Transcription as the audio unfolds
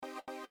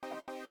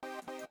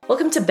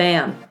Welcome to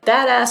BAM,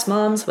 Badass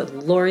Moms with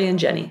Lori and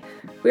Jenny.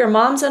 We are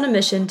moms on a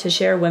mission to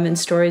share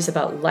women's stories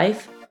about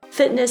life,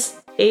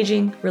 fitness,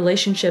 aging,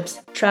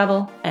 relationships,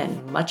 travel,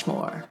 and much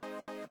more.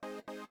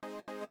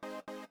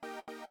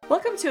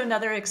 Welcome to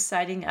another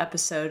exciting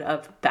episode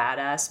of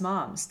Badass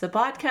Moms, the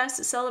podcast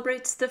that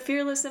celebrates the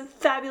fearless and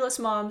fabulous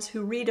moms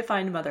who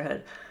redefined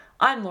motherhood.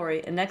 I'm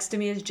Lori, and next to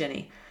me is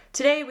Jenny.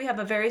 Today we have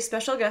a very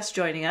special guest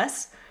joining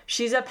us.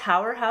 She's a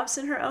powerhouse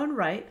in her own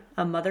right,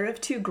 a mother of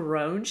 2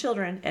 grown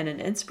children, and an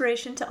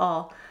inspiration to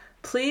all.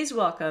 Please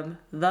welcome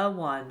the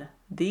one,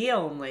 the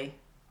only,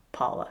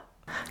 Paula.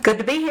 Good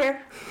to be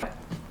here.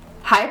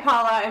 Hi,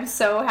 Paula. I'm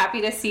so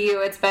happy to see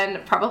you. It's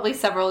been probably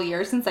several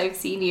years since I've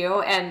seen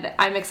you, and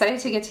I'm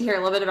excited to get to hear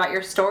a little bit about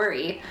your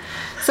story.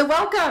 So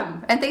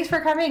welcome, and thanks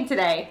for coming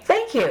today.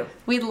 Thank you.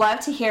 We'd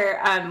love to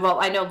hear, well,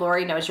 I know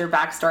Lori knows your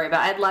backstory,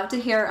 but I'd love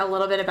to hear a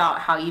little bit about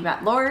how you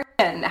met Lori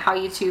and how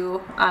you two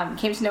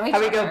came to know each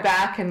other. How we go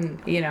back and,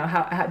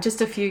 how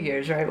just a few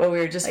years, right? Well, we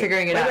were just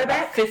figuring it out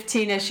about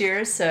 15-ish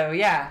years, so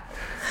yeah.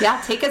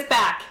 Yeah, take us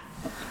back.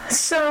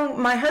 So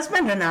my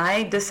husband and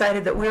I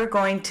decided that we were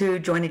going to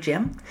join a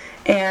gym,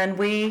 and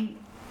we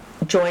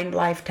joined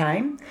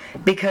Lifetime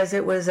because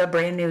it was a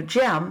brand new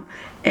gym.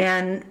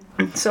 And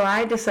so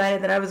I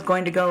decided that I was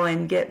going to go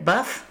and get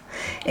buff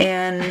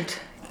and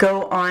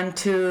go on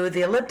to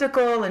the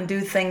elliptical and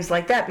do things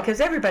like that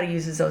because everybody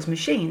uses those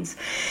machines.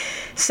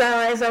 So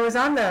as I was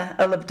on the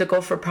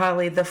elliptical for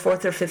probably the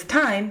 4th or 5th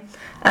time,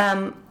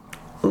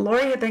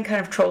 Lori had been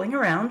kind of trolling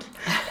around,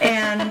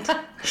 and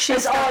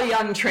she's all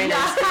young trainers.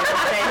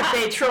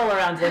 They troll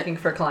around looking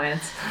for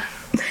clients.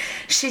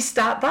 She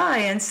stopped by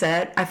and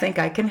said, "I think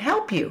I can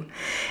help you."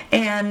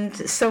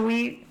 And so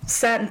we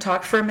sat and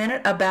talked for a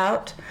minute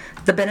about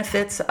the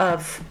benefits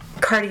of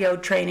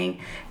cardio training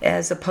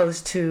as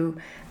opposed to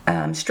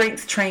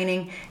strength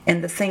training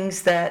and the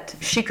things that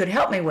she could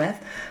help me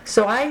with.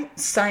 So I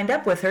signed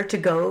up with her to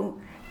go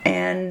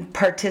and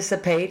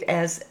participate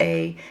as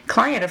a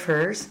client of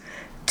hers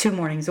 2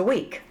 mornings a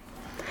week.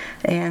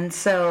 And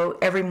so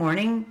every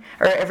morning,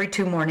 or every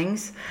 2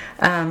 mornings,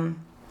 I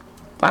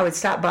would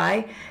stop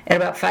by at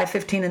about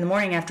 5:15 in the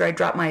morning after I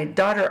dropped my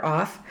daughter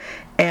off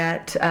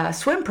at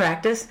swim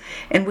practice,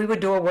 and we would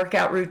do a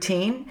workout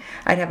routine.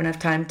 I'd have enough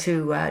time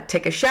to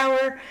take a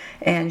shower,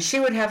 and she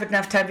would have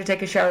enough time to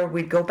take a shower.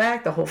 We'd go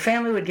back, the whole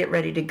family would get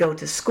ready to go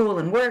to school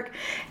and work,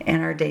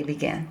 and our day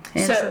began.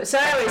 And so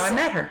I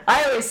met her.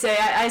 I always say,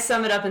 I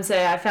sum it up and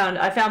say, I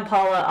found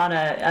Paula on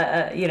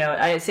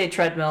I say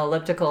treadmill,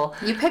 elliptical.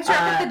 You picked her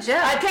up at the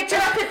gym. I picked her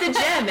up at the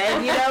gym,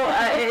 and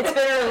it's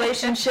been a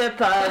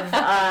relationship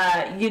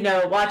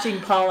of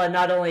watching Paula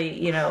not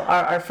only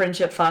our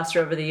friendship foster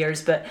over the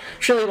years, but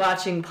truly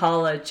watching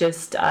Paula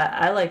just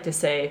I like to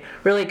say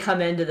really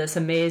come into this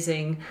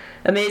amazing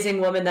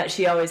woman that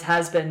she always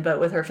has been, but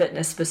with her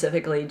fitness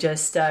specifically,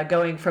 just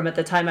going from at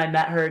the time I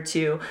met her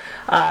to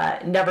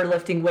never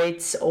lifting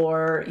weights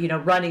or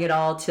running at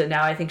all to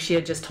now I think she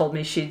had just told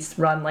me she's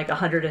run like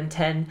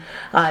 110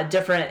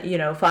 different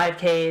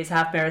 5Ks,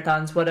 half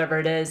marathons, whatever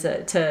it is,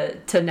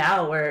 to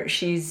now where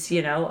she's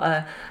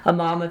a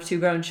mom of 2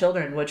 grown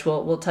children, which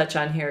we'll touch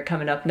on here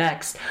coming up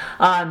next.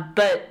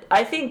 But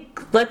I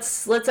think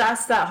let's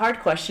ask that hard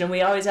question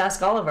we always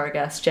ask all of our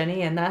guests,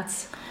 Jenny, and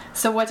that's...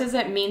 So what does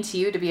it mean to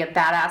you to be a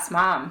badass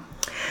mom?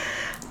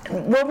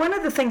 Well, one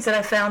of the things that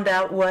I found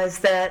out was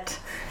that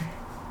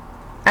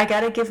I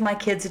got to give my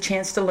kids a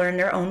chance to learn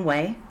their own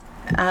way.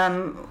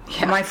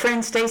 My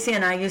friend Stacy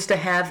and I used to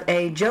have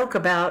a joke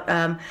about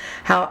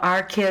how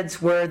our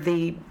kids were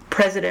the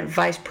president,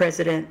 vice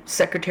president,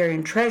 secretary,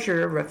 and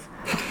treasurer of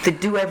the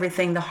Do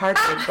Everything the Hard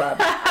Way Club.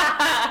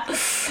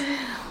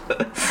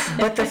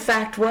 But the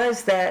fact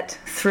was that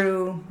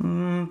through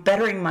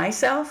bettering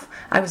myself,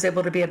 I was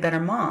able to be a better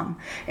mom.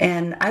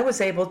 And I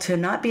was able to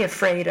not be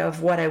afraid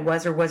of what I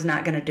was or was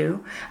not going to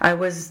do. I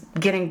was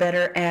getting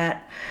better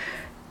at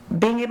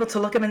being able to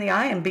look them in the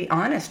eye and be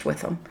honest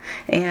with them.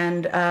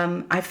 And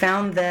I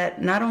found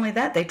that not only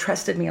that, they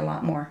trusted me a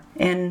lot more.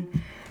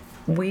 And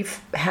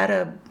we've had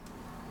a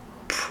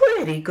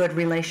pretty good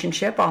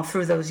relationship all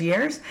through those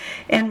years.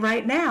 And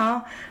right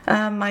now,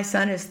 my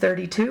son is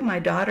 32, my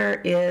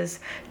daughter is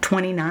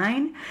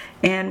 29,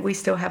 and we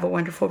still have a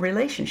wonderful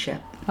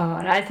relationship. Oh,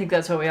 and I think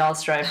that's what we all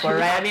strive for,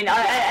 right? I mean,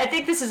 I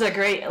think this is a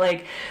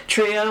great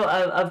trio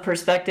of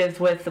perspectives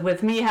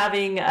with me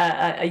having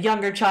a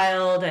younger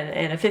child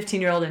and a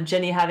 15-year-old, and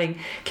Jenny having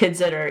kids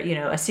that are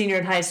a senior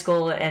in high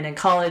school and in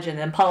college, and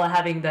then Paula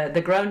having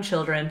the grown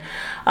children.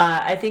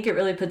 I think it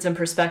really puts in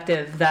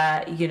perspective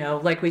that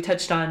like we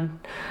touched on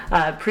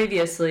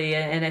previously,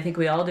 and I think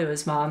we all do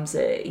as moms.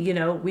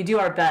 We do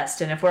our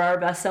best, and if we're our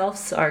best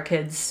selves, our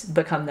kids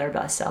become their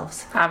best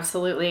selves.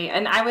 Absolutely.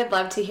 And I would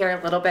love to hear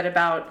a little bit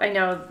about, I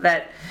know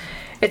that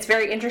it's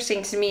very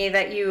interesting to me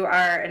that you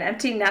are an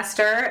empty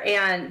nester,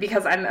 and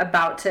because I'm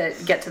about to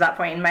get to that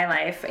point in my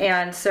life.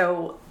 And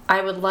so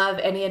I would love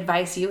any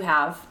advice you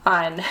have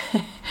on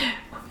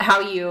how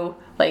you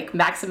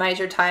maximize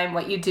your time,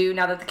 what you do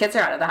now that the kids are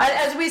out of the house.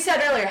 As we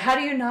said earlier, how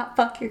do you not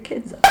fuck your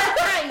kids up?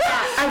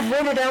 I've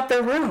rented out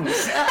their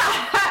rooms.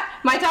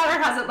 My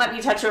daughter hasn't let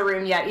me touch her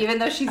room yet, even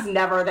though she's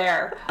never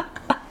there.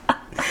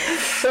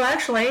 So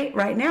actually,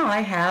 right now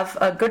I have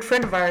a good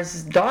friend of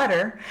ours'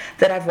 daughter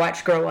that I've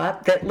watched grow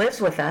up that lives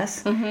with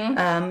us.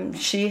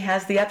 She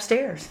has the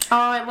upstairs. Oh,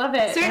 I love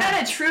it. So you're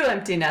not a true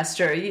empty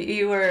nester.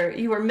 You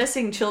were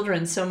missing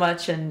children so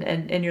much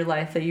in your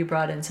life that you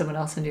brought in someone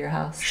else into your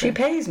house. She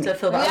pays me to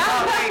fill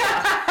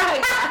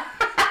that.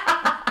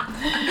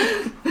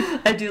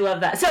 I do love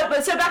that.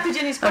 So back to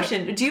Jenny's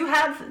question. Do you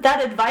have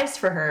that advice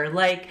for her?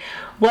 Like,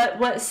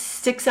 what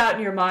sticks out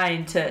in your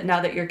mind to now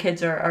that your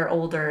kids are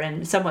older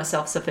and somewhat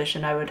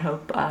self-sufficient? I would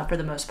hope for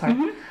the most part.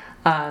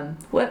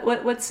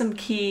 What's some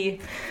key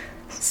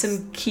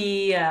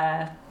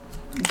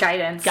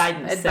guidance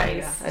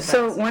advice?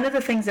 So one of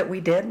the things that we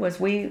did was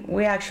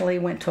we actually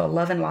went to a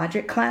Love and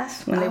Logic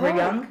class when they were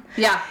young.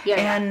 Yeah.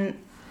 And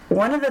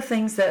one of the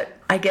things that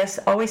I guess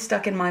always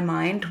stuck in my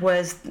mind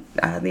was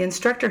the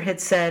instructor had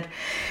said,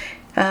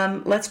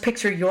 let's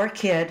picture your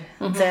kid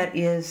that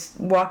is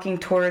walking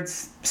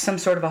towards some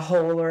sort of a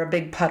hole or a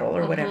big puddle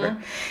or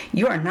whatever.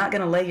 You are not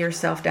going to lay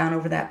yourself down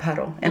over that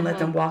puddle and let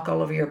them walk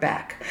all over your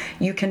back.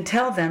 You can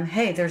tell them,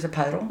 hey, there's a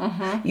puddle.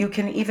 You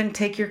can even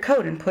take your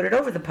coat and put it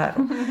over the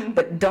puddle.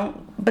 But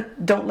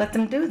don't let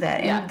them do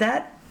that. And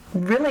that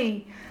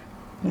really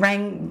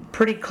rang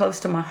pretty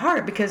close to my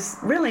heart, because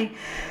really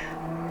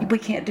we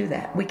can't do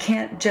that. We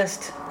can't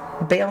just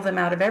bail them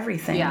out of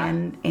everything.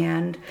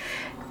 And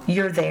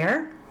you're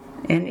there.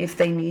 And if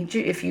they need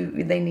you,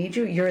 they need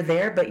you, you're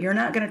there, but you're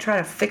not going to try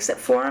to fix it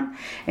for them,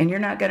 and you're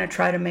not going to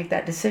try to make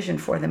that decision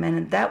for them.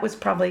 And that was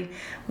probably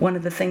one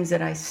of the things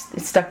that it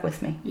stuck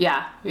with me.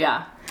 Yeah.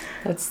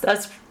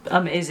 That's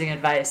amazing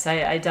advice.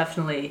 I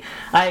definitely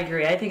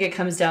agree. I think it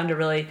comes down to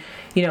really,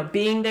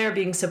 being there,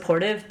 being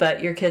supportive,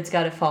 but your kids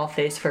got to fall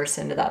face first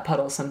into that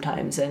puddle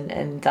sometimes,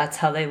 and that's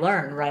how they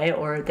learn, right?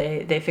 Or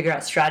they figure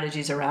out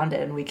strategies around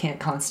it, and we can't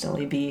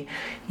constantly be,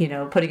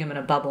 putting them in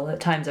a bubble. At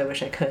times I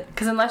wish I could.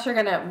 Because unless you're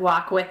going to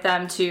walk with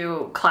them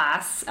to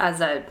class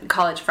as a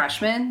college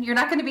freshman, you're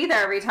not going to be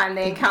there every time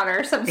they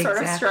encounter some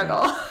sort of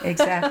struggle.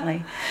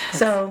 Exactly.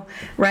 So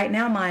right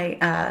now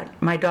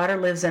my daughter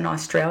lives in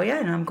Australia,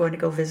 and I'm going to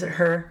go visit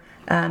her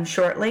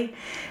shortly.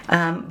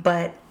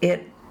 But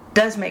it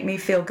does make me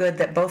feel good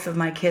that both of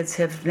my kids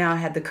have now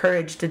had the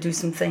courage to do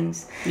some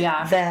things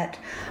that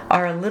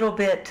are a little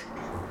bit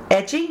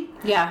edgy,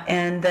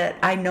 and that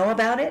I know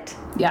about it.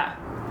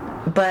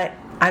 But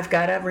I've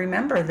got to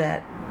remember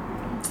that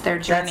it's their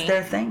journey. That's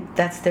their thing.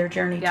 That's their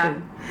journey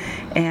too.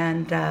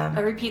 And I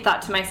repeat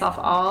that to myself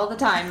all the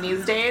time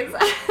these days.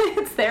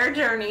 It's their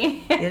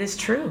journey. It is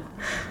true.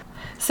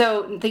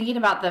 So thinking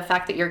about the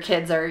fact that your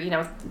kids are,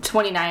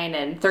 29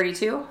 and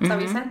 32, is that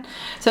what you said?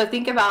 So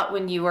think about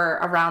when you were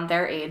around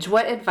their age.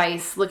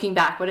 Looking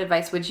back, what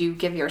advice would you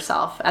give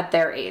yourself at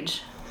their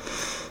age?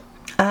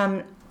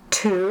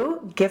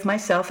 To give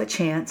myself a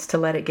chance to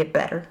let it get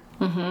better.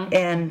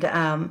 And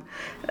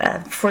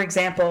for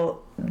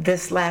example,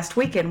 this last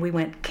weekend we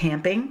went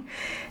camping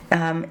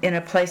in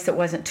a place that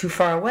wasn't too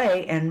far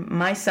away, and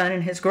my son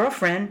and his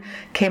girlfriend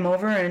came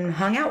over and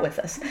hung out with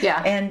us.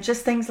 And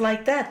just things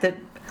like that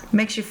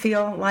makes you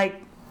feel like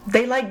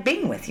they like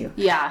being with you.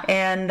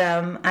 And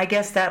I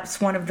guess that's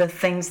one of the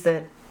things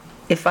that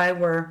if I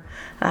were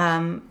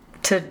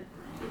to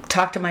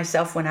talk to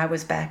myself when I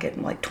was back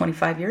at like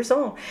 25 years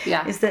old,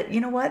 is that,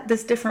 what,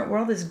 this different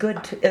world is good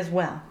as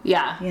well.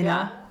 You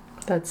know?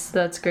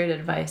 That's great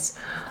advice.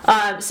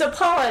 So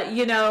Paula,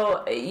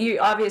 you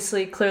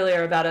obviously clearly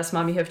are about us,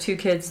 Mom. You have two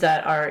kids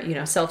that are,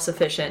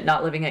 self-sufficient,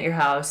 not living at your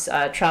house,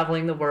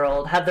 traveling the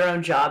world, have their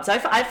own jobs. I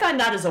find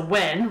that as a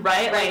win,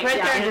 right? Like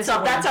there in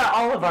itself, that's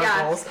all of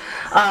our goals.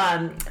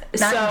 Not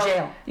in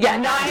jail. Yeah,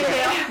 not in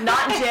jail.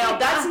 Not in jail.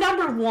 That's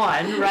number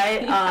one,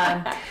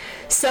 right?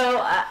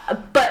 So,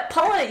 but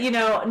Paula,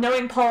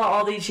 knowing Paula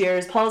all these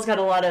years, Paula's got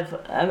a lot of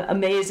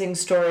amazing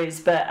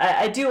stories, but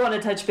I do want to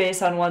touch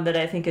base on one that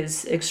I think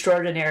is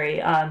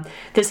extraordinary.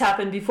 This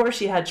happened before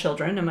she had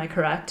children, am I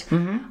correct?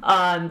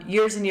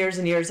 Years and years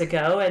and years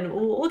ago, and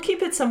we'll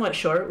keep it somewhat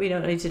short. We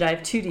don't need to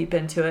dive too deep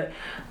into it.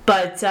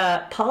 But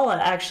Paula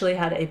actually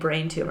had a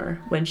brain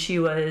tumor when she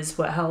was,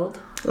 how old?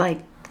 Like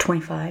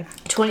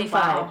 25. 25.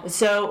 Wow.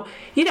 So,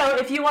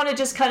 if you want to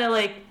just kind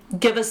of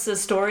give us a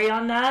story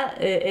on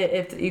that,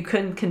 if you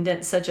couldn't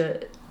condense such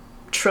a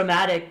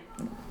traumatic,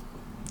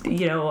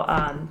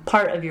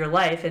 part of your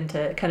life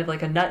into kind of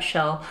like a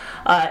nutshell.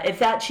 If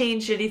that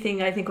changed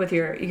anything, I think with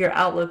your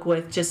outlook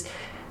with just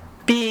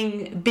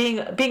being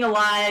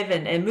alive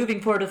and moving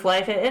forward with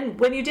life, and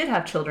when you did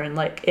have children,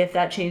 if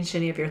that changed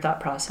any of your thought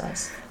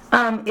process.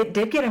 It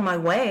did get in my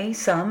way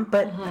some,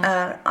 but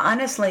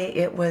honestly,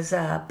 it was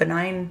a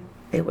benign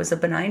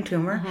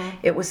tumor.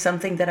 It was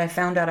something that I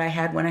found out I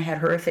had when I had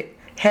horrific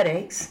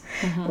headaches.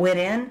 Went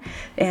in,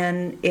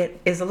 and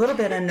it is a little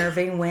bit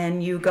unnerving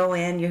when you go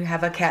in, you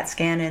have a CAT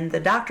scan, and the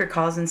doctor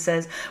calls and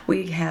says,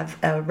 we have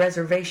a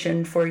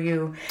reservation for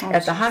you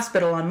at the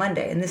hospital on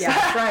Monday, and this is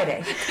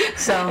Friday.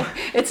 So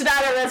it's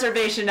not a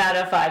reservation at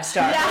a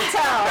 5-star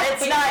hotel.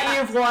 It's not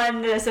you've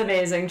won this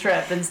amazing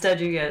trip.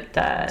 Instead, you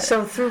get...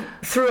 So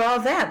through all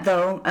that,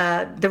 though,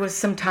 there was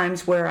some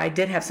times where I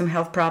did have some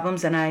health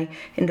problems, and I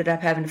ended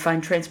up having to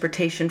find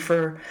transportation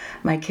for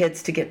my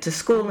kids to get to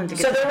school and to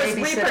get to babysitters. So there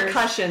was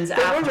repercussions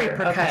after. There were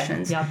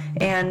repercussions. Okay.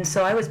 Yep. And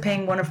so I was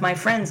paying one of my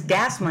friends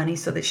gas money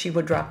so that she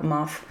would drop them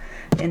off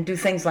and do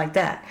things like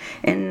that.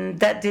 And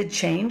that did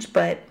change,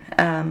 but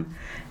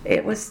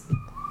it was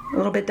a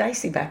little bit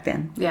dicey back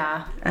then.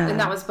 Yeah. And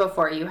that was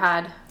before you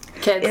had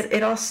kids?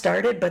 It all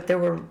started, but there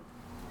were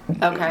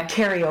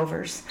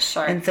carryovers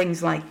and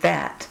things like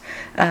that.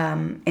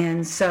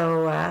 And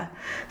so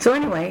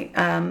anyway,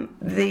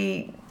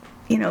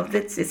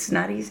 it's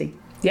not easy.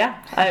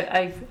 Yeah,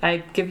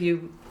 I give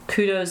you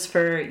kudos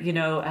for,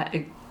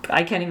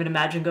 I can't even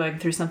imagine going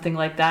through something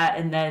like that,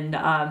 and then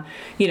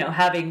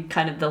having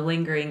kind of the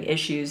lingering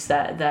issues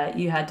that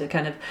you had to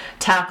kind of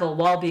tackle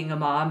while being a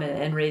mom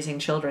and raising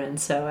children.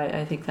 So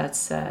I think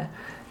that's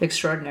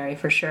extraordinary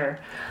for sure.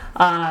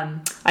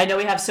 I know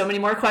we have so many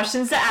more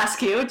questions to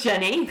ask you,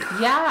 Jenny.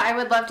 Yeah, I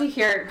would love to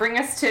hear. Bring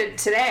us to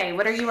today.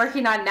 What are you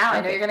working on now?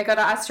 I know you're going to go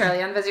to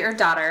Australia and visit your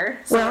daughter.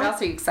 So what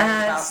else are you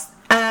excited about?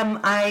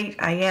 I'm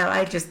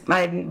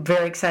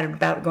very excited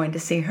about going to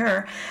see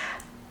her.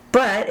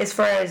 But as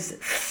far as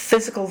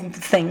physical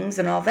things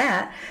and all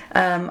that,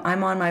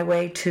 I'm on my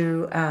way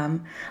to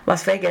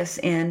Las Vegas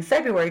in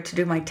February to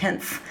do my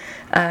 10th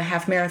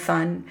half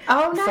marathon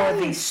for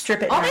the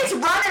Strip at All Night. these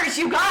runners,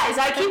 you guys!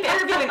 I keep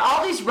interviewing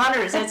all these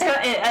runners.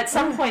 At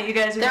some point, you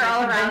guys are They're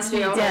all convince around me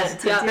you. to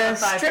The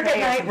Strip at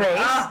Night race.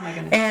 Oh my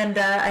goodness! And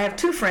I have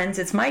two friends.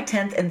 It's my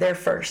 10th and their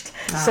first.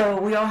 So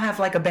we all have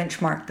like a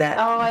benchmark that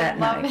I night.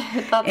 love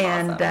it. That's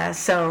and awesome.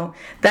 So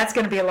that's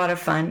going to be a lot of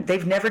fun.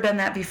 They've never done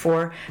that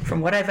before. From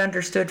what I've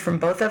understood from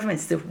both of them,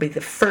 it will be the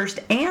first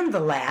and the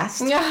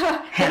last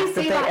half that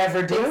they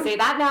ever do. They say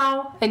that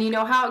now, and you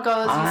know how it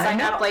goes. You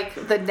sign up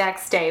like the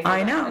next day.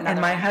 I know, and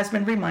my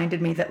husband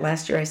reminded me that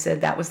last year I said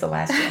that was the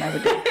last one I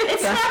would do.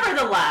 It's never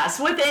the last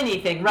with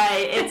anything,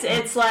 right?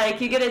 It's like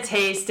you get a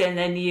taste, and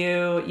then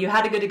you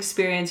had a good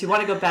experience, you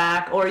want to go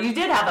back, or you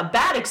did have a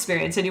bad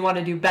experience and you want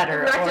to do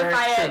better.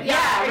 Rectify it.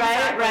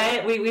 Yeah,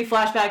 right. We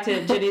flash back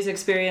to Jenny's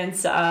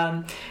experience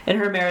in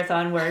her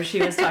marathon where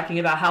she was talking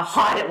about how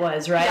hot it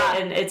was, right? Yeah.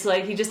 And it's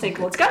like you just think,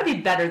 well, it's got to be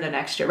better the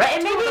next year, right?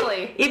 And maybe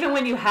Totally. even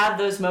when you have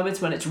those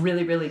moments when it's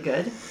really, really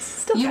good,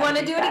 You want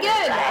to do it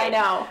again. Right? I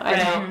know.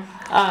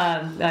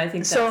 I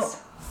think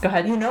that's... Go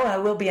ahead. I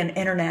will be an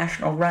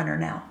international runner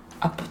now.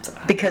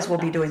 Because we'll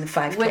be doing the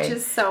 5K. Which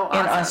is so awesome.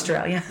 In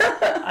Australia.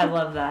 I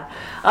love that.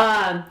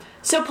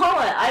 So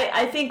Paula,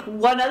 I think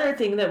one other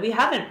thing that we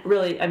haven't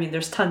really,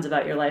 there's tons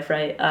about your life,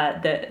 right,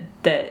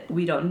 that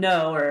we don't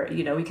know, or,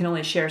 we can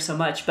only share so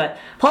much, but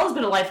Paula's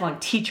been a lifelong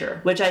teacher,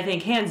 which I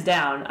think hands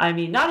down,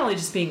 not only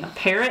just being a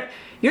parent,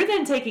 you're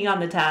then taking on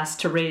the task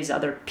to raise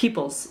other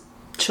people's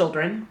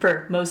children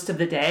for most of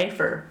the day,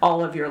 for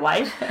all of your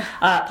life.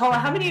 Paula,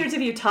 how many years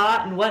have you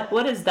taught, and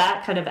what has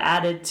that kind of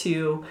added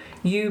to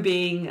you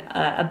being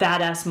a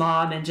badass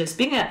mom, and just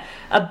being a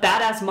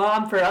badass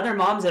mom for other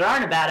moms that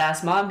aren't a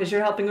badass mom, because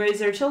you're helping raise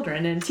their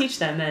children and teach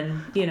them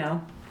and, make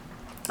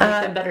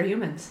them better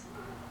humans?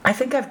 I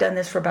think I've done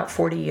this for about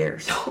 40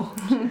 years.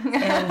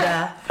 And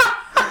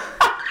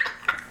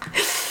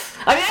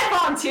I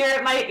volunteer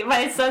at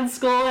my son's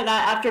school, and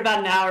after about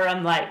an hour,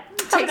 I'm like,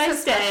 have a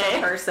nice day.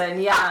 Person,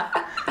 yeah.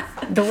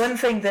 the one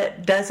thing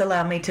that does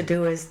allow me to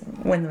do is,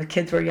 when the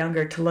kids were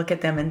younger, to look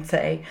at them and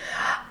say,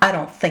 I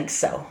don't think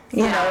so.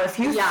 You know, if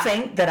you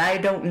think that I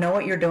don't know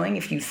what you're doing,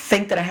 if you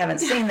think that I haven't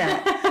seen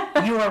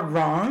that, you are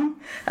wrong.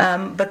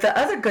 But the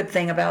other good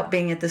thing about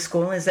being at the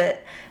school is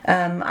that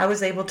I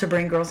was able to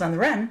bring Girls on the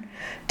Run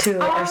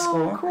to our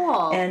school.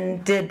 Cool.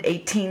 And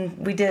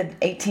we did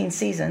 18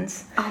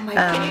 seasons. Oh my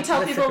God. Can you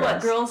tell people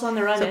what Girls on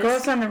the Run is?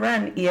 Girls on the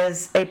Run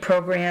is a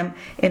program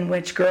in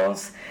which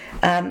girls,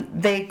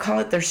 they call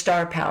it their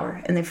star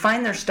power, and they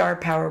find their star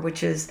power,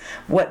 which is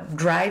what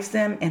drives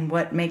them and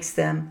what makes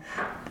them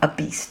a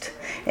beast.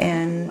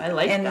 And I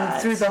like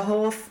that. through the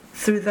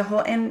whole,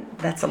 and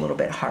that's a little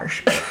bit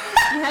harsh.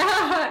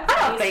 I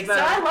don't think so.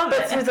 I love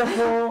it. Through the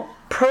whole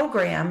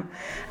program,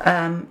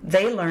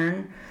 they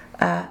learn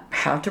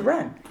how to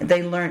run.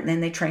 They learn,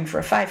 and they train for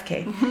a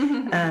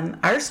 5K.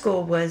 Our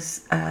school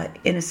was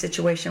in a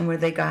situation where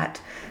they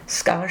got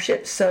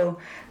scholarships, so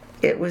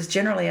it was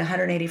generally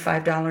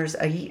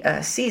 $185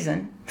 a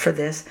season for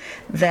this.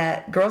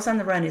 That Girls on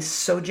the Run is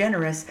so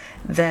generous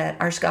that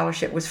our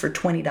scholarship was for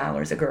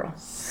 $20 a girl.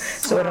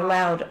 So it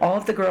allowed all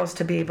of the girls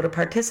to be able to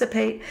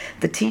participate.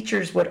 The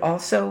teachers would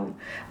also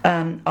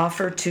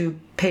offer to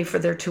pay for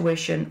their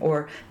tuition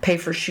or pay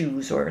for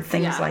shoes or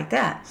things like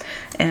that.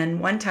 And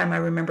one time I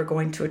remember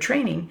going to a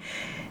training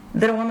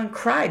that a woman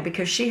cried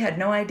because she had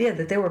no idea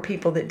that there were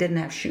people that didn't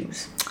have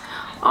shoes.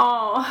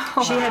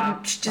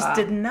 Oh, She just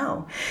didn't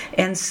know.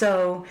 And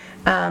so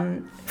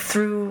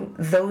through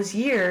those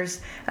years,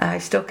 I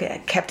still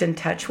kept in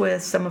touch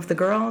with some of the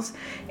girls,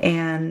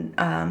 and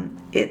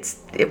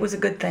it was a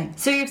good thing.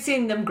 So you've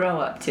seen them grow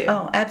up too.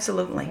 Oh,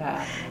 absolutely.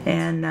 Yeah.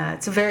 And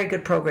it's a very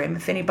good program.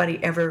 If anybody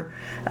ever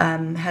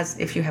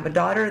if you have a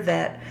daughter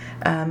that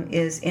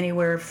is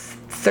anywhere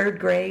 3rd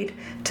grade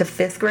to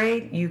 5th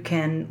grade, you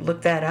can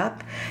look that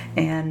up,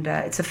 and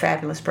it's a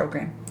fabulous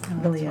program.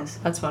 It really is.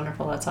 That's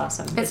wonderful. That's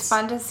awesome. It's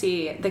fun to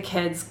see the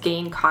kids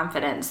gain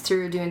confidence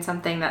through doing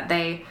something that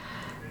they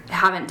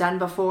haven't done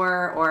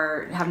before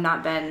or have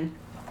not been,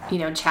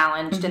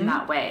 challenged in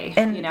that way.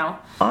 And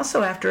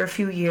also after a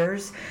few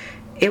years,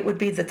 it would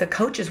be that the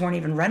coaches weren't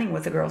even running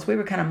with the girls. We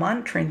were kind of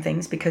monitoring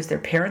things because their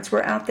parents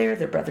were out there,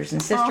 their brothers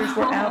and sisters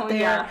were out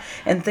there,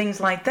 and things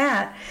like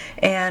that.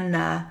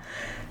 And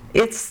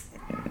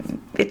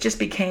it just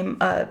became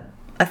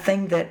a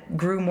thing that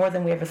grew more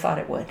than we ever thought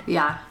it would.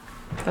 Yeah.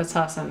 That's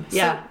awesome.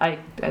 Yeah, I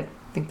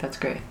think that's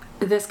great.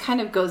 This kind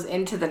of goes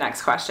into the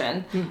next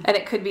question, and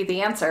it could be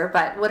the answer,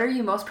 but what are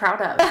you most proud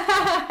of?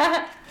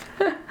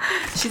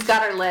 She's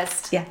got her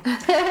list. Yeah.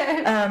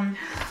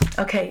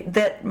 Okay,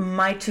 that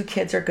my 2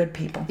 kids are good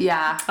people.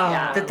 Yeah.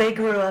 Yeah. That they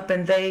grew up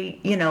and they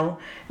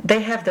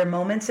have their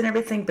moments and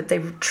everything, but they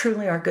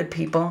truly are good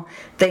people.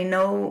 They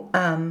know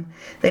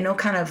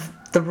kind of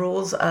the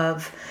rules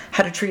of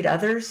how to treat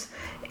others,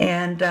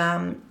 and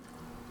I'm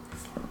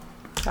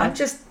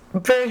just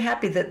very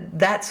happy that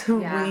that's who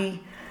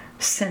we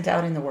sent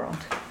out in the world.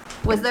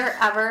 Was there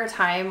ever a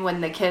time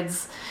when the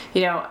kids,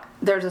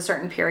 there's a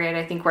certain period,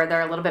 I think, where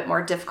they're a little bit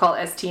more difficult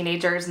as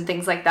teenagers and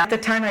things like that? At the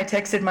time I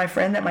texted my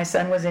friend that my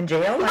son was in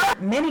jail,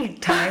 many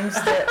times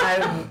that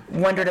I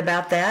wondered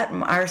about that.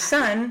 Our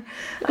son,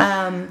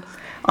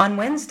 on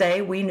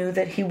Wednesday, we knew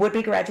that he would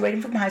be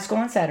graduating from high school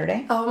on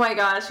Saturday. Oh my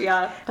gosh,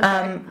 yeah.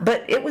 Okay.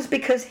 But it was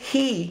because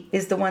he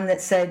is the one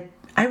that said,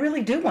 I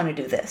really do want to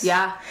do this.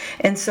 Yeah.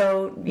 And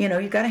so, you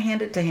got to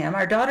hand it to him.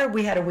 Our daughter,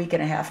 we had a week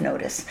and a half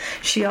notice.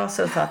 She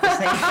also thought the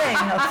same thing.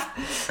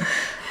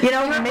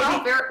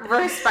 Maybe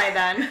versed by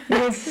then.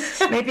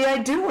 maybe I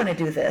do want to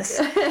do this.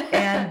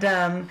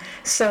 And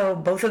so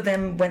both of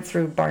them went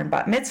through bar and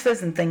bat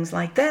mitzvahs and things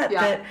like that.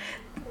 Yeah. But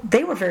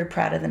they were very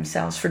proud of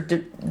themselves for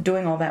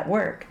doing all that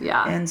work.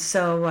 Yeah. And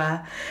so,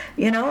 I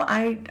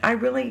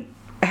really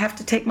have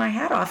to take my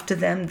hat off to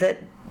them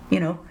that,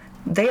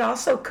 they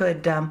also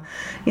could,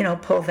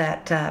 pull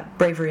that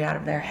bravery out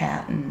of their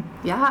hat and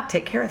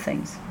take care of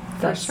things.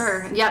 For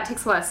sure. Yeah, it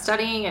takes a lot of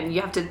studying, and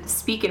you have to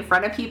speak in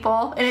front of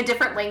people in a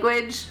different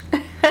language.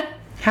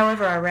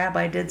 However, our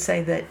rabbi did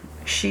say that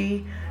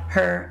she,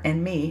 her,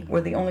 and me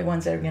were the only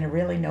ones that are going to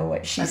really know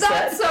what she said.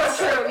 That's so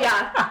true,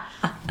 yeah.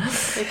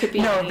 It could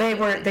be. No, they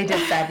did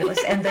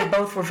fabulous, and they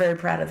both were very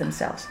proud of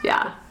themselves.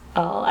 Yeah.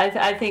 Oh,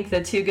 I think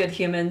the 2 good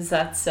humans,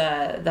 that's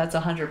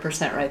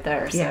 100% right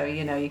there. So,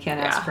 you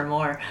can't ask for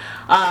more.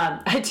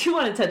 I do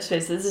want to touch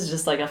base. This is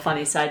just like a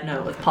funny side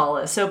note with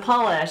Paula. So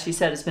Paula, as she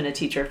said, has been a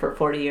teacher for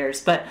 40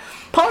 years. But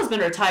Paula's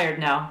been retired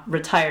now.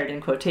 Retired in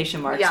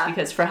quotation marks. Yeah.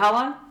 Because for how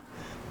long?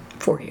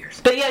 4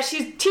 years. But yeah,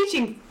 she's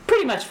teaching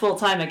pretty much full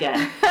time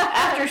again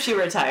after she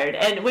retired.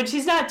 And when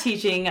she's not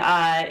teaching,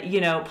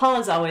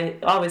 Paula's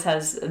always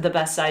has the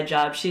best side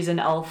job. She's an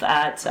elf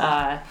at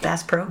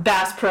Bass Pro.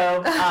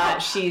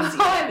 She's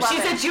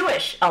a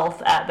Jewish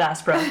elf at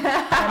Bass Pro.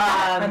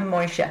 I'm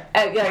Moisha.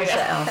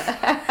 Moisha elf.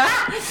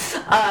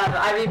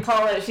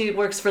 Paula, she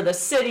works for the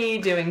city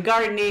doing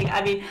gardening.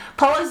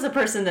 Paula's the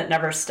person that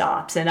never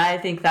stops, and I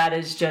think that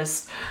is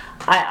just.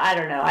 I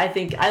don't know. I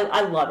think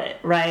I love it,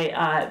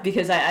 right?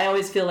 Because I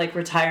always feel like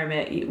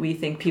retirement, we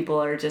think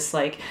people are just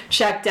like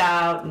checked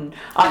out and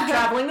off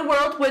traveling the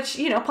world, which,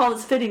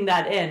 Paula's fitting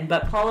that in.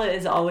 But Paula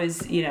is always,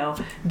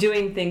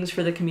 doing things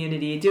for the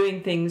community,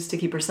 doing things to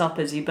keep herself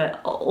busy,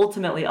 but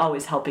ultimately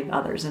always helping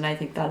others. And I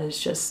think that is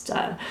just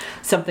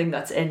something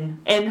that's in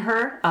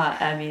her.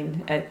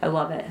 I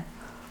love it.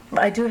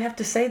 I do have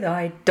to say, though,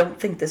 I don't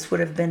think this would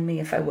have been me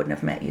if I wouldn't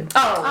have met you.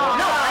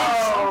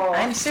 No,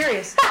 I'm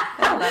serious.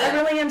 I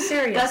really am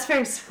serious. That's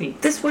very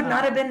sweet. This would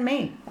not have been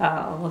me.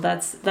 Oh, well,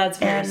 that's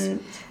very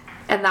sweet.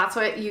 And that's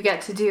what you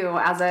get to do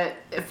as a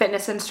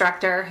fitness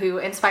instructor who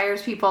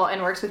inspires people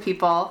and works with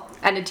people,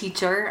 and a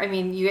teacher.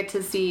 You get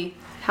to see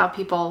how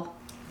people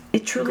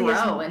it truly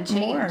grow is and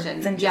change more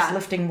than just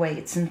lifting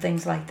weights and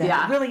things like that.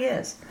 Yeah. It really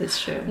is.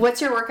 It's true.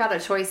 What's your workout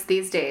of choice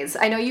these days?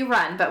 I know you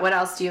run, but what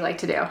else do you like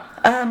to do?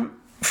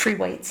 Free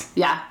weights.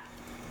 Yeah.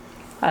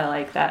 I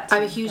like that too.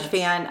 I'm a huge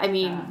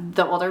fan.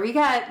 The older we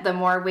get, the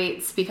more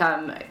weights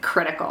become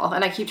critical.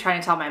 And I keep trying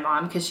to tell my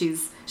mom, because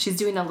she's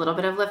doing a little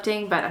bit of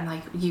lifting, but I'm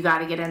like, you got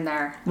to get in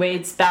there.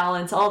 Weights,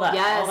 balance, all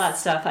that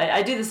stuff.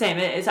 I do the same.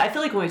 I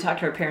feel like when we talk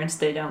to our parents,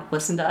 they don't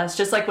listen to us.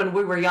 Just like when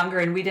we were younger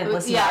and we didn't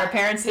listen to our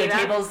parents, the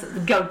tables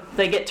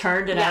they get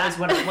turned, and I was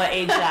wondering what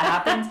age that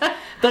happens.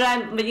 But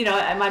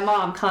my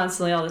mom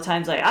constantly all the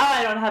time is like,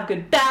 I don't have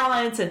good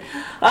balance, and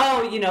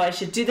I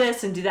should do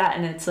this and do that,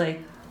 and it's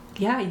like,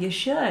 yeah, you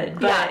should.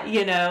 But,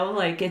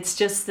 like it's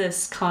just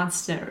this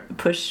constant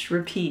push,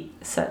 repeat,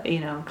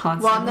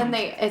 constant. Well, and then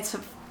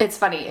it's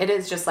funny. It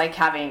is just like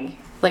having,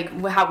 like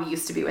how we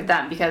used to be with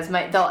them, because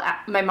my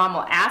mom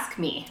will ask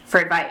me for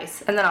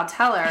advice, and then I'll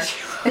tell her,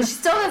 and she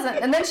still doesn't.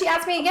 And then she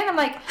asks me again. I'm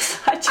like,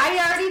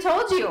 I already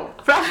told you.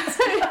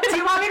 Do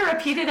you want me to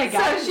repeat it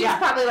again? So she's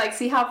probably like,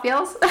 see how it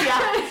feels?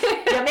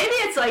 Yeah, maybe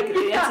it's like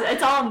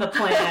it's all in the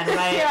plan,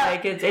 right? Yeah.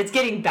 Like it's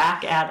getting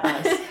back at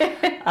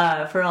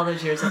us for all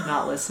those years of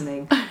not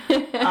listening.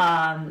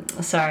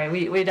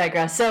 Sorry, we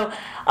digress. So,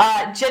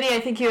 Jenny, I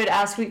think you had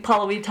asked,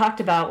 Paula, we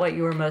talked about what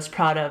you were most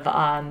proud of,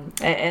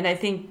 and I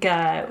think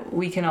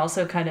we can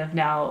also kind of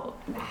now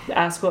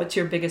ask, what's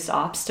your biggest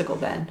obstacle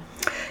been?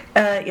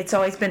 It's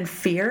always been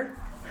fear.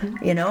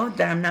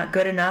 That I'm not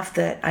good enough,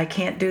 that I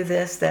can't do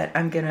this, that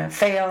I'm going to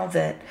fail,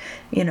 that,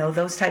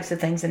 those types of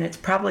things. And it's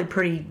probably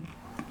pretty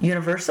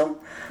universal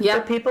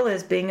for people,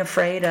 is being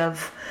afraid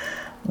of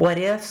what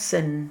ifs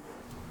and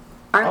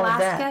our all last of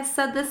that. guest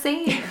said the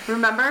same.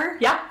 Remember?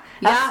 Yeah,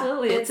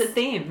 absolutely. It's a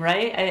theme,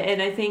 right?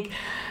 And I think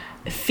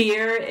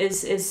fear is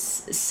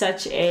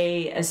such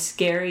a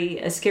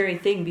scary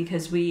thing,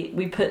 because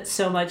we put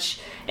so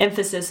much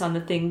emphasis on the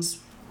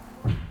things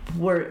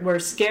we're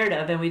scared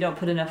of, and we don't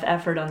put enough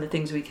effort on the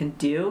things we can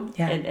do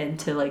and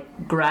to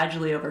like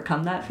gradually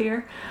overcome that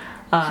fear.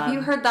 Have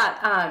you heard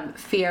that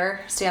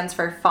fear stands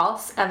for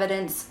false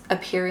evidence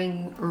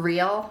appearing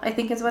real, I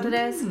think is what it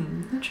is.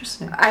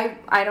 Interesting.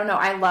 I don't know.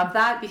 I love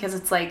that, because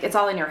it's like, it's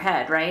all in your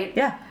head, right?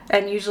 Yeah.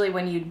 And usually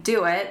when you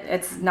do it,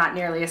 it's not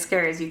nearly as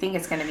scary as you think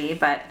it's going to be,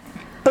 but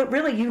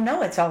really,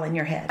 it's all in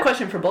your head.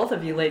 Question for both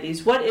of you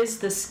ladies. What is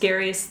the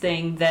scariest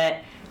thing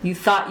that you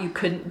thought you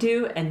couldn't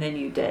do and then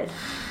you did?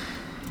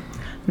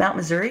 Mount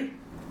Missouri.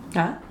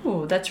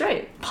 Oh, that's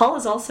right. Paul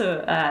is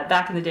also,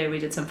 back in the day, we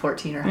did some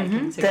 14er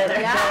hiking together.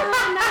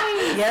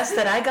 nice. Yes,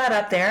 that I got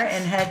up there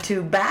and had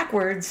to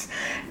backwards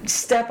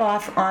step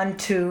off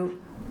onto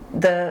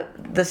the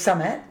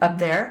summit up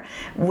there,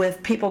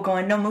 with people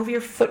going, no, move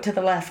your foot to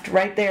the left,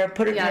 right there,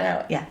 put it,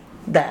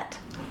 that.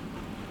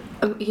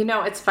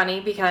 It's funny,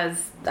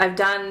 because I've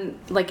done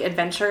like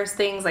adventurous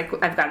things, like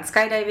I've gone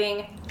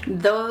skydiving,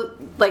 though,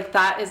 like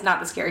that is not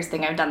the scariest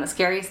thing I've done. The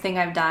scariest thing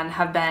I've done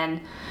have been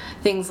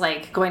things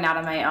like going out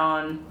on my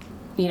own,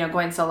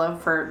 going solo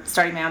for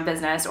starting my own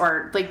business,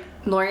 or like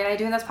Lori and I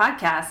doing this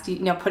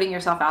podcast, putting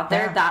yourself out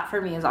there. That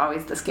for me is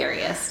always the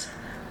scariest.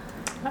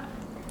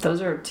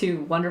 Those are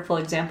two wonderful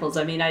examples.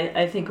 I mean,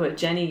 I think with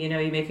Jenny,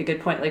 you make a good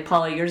point. Like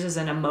Paula, yours is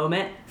in a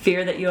moment,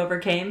 fear that you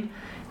overcame.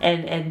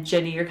 And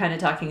Jenny, you're kind of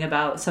talking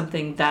about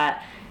something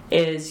that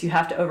is you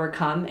have to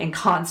overcome and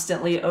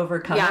constantly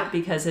overcome it,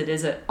 because it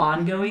is an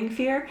ongoing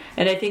fear.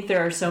 And I think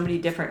there are so many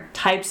different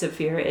types of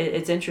fear.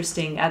 It's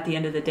interesting, at the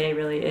end of the day,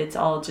 really, it's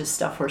all just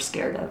stuff we're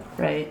scared of,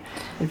 right?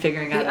 And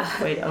figuring out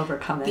a way to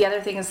overcome it. The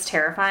other thing that's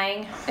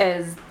terrifying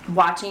is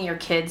watching your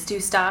kids do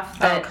stuff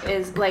that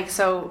is like,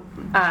 so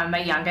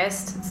my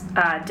youngest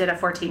did a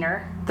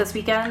 14er this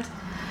weekend.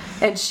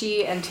 And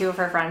she and two of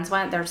her friends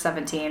went. They're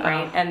 17,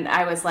 right? And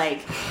I was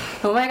like,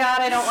 oh my God,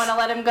 I don't want to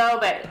let him go,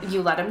 but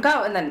you let him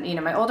go. And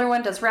then, my older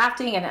one does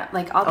rafting, and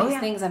like all these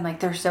things, I'm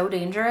like, they're so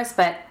dangerous,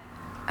 but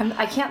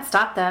I can't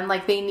stop them.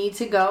 Like, they need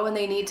to go, and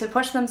they need to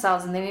push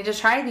themselves, and they need to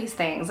try these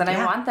things. And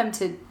I want them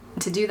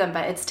to do them,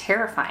 but it's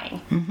terrifying.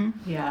 Mm-hmm.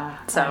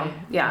 Yeah. So,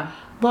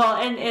 Well,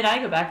 and I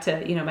go back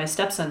to, my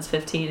stepson's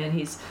 15, and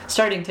he's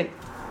starting to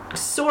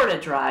sort of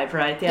drive,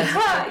 right? And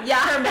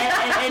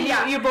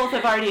you both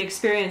have already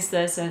experienced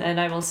this, and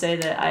I will say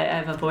that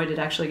I've avoided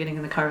actually getting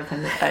in the car with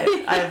him.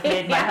 I've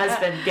made my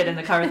husband get in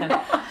the car with him.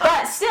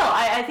 But still,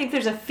 I think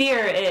there's a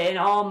fear in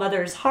all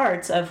mothers'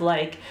 hearts of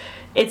like,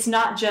 it's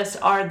not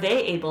just are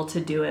they able to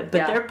do it,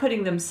 but they're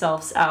putting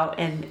themselves out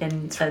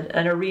in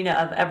an arena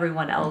of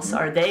everyone else.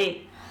 Are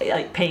they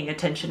like paying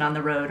attention on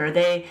the road? Are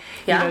they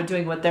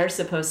doing what they're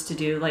supposed to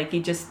do? Like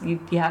you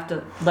have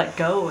to let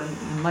go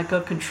and let go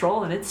of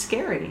control, and it's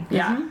scary.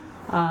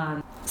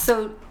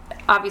 So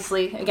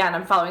obviously, again,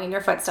 I'm following in your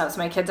footsteps.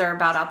 My kids are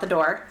about out the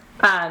door.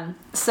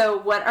 So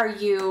what are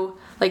you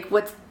like,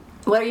 what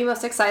are you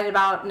most excited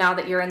about now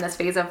that you're in this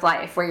phase of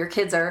life where your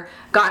kids are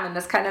gone and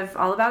it's kind of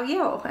all about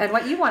you and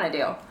what you want to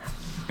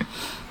do?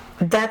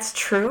 That's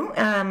true.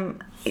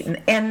 And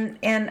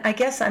I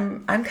guess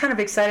I'm kind of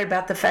excited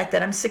about the fact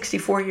that I'm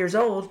 64 years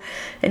old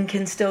and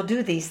can still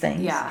do these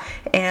things. Yeah.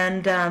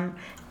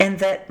 And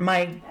that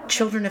my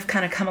children have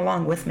kind of come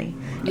along with me.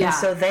 Yeah. And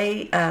so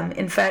they,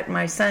 in fact,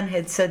 my son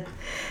had said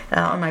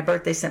on my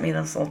birthday, sent me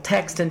this little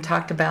text and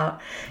talked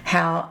about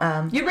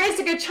how you raised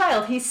a good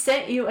child. He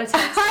sent you a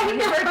text on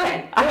your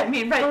birthday. I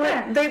mean,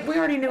 right there. We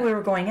already knew we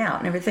were going out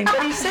and everything,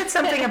 but he said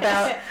something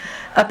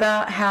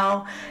about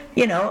how,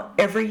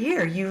 every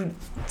year you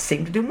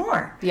seem to do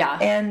more. Yeah.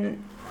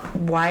 And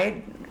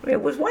why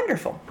it was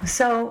wonderful.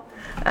 So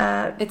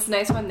it's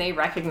nice when they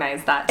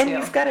recognize that too. And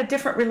you've got a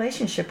different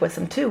relationship with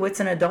them too. It's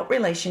an adult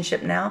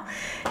relationship now,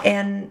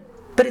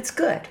 but it's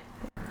good.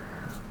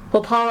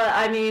 Well, Paula,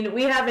 I mean,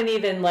 we haven't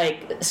even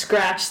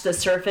scratched the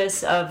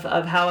surface of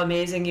how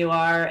amazing you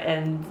are,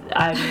 and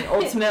I mean,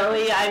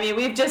 ultimately, I mean,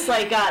 we've just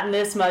gotten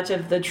this much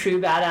of the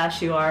true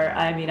badass you are.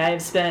 I mean, I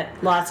have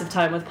spent lots of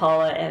time with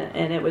Paula,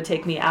 and it would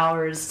take me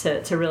hours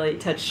to really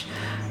touch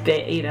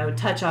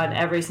on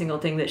every single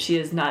thing that she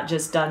has not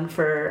just done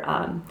for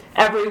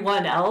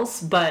everyone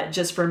else, but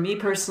just for me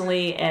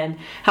personally, and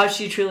how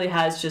she truly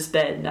has just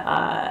been,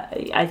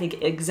 I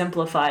think,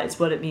 exemplifies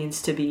what it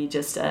means to be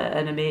just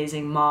an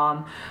amazing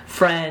mom,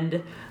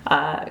 friend,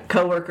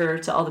 co-worker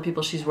to all the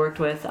people she's worked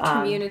with,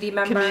 community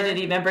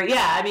member.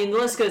 Yeah, I mean, the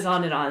list goes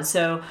on and on.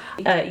 So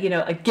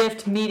a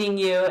gift meeting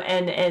you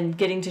and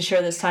getting to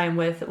share this time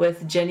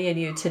with Jenny and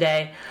you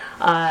today.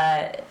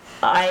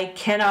 I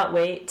cannot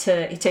wait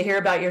to hear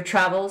about your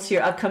travels,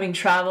 your upcoming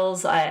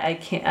travels.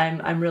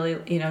 I'm really,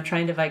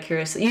 trying to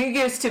vicariously. You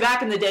used to,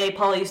 back in the day,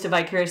 Paula used to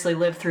vicariously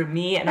live through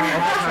me and all of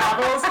my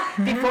travels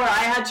before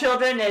I had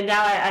children, and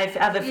now I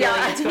have a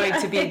feeling it's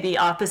going to be the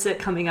opposite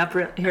coming up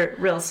here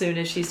real soon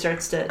as she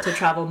starts to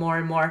travel more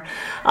and more.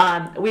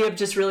 We have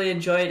just really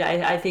enjoyed,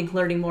 I think,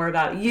 learning more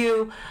about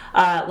you,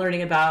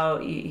 learning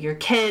about your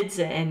kids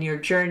and your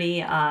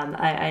journey.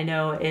 I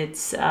know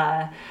it's,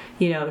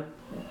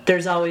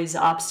 there's always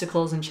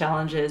obstacles and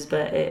challenges,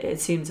 but it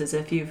seems as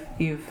if you've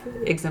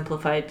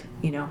exemplified,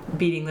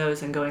 beating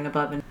those and going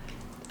above and.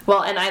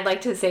 Well, and I'd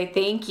like to say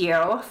thank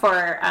you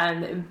for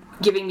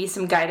giving me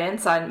some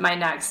guidance on my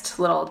next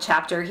little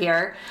chapter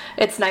here.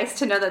 It's nice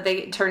to know that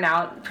they turn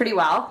out pretty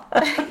well,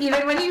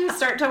 even when you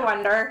start to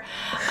wonder.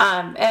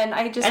 And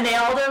they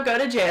all don't go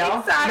to jail.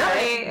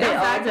 Exactly. They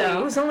all do.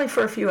 It was only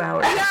for a few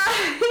hours. Yeah.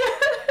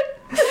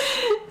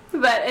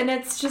 And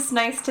it's just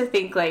nice to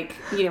think,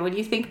 when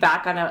you think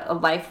back on a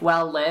life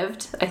well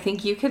lived, I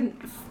think you can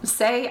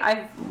say,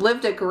 I've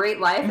lived a great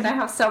life and I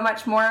have so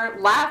much more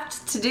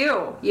left to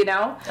do,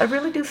 I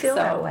really do feel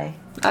that way.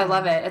 I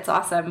love it. It's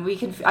awesome.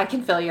 I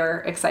can feel your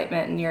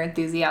excitement and your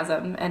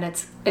enthusiasm, and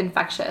it's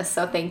infectious,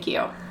 so thank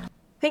you.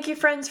 Thank you,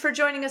 friends, for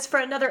joining us for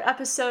another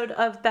episode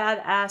of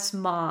Badass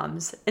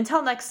Moms.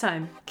 Until next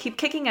time, keep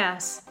kicking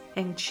ass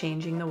and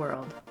changing the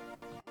world.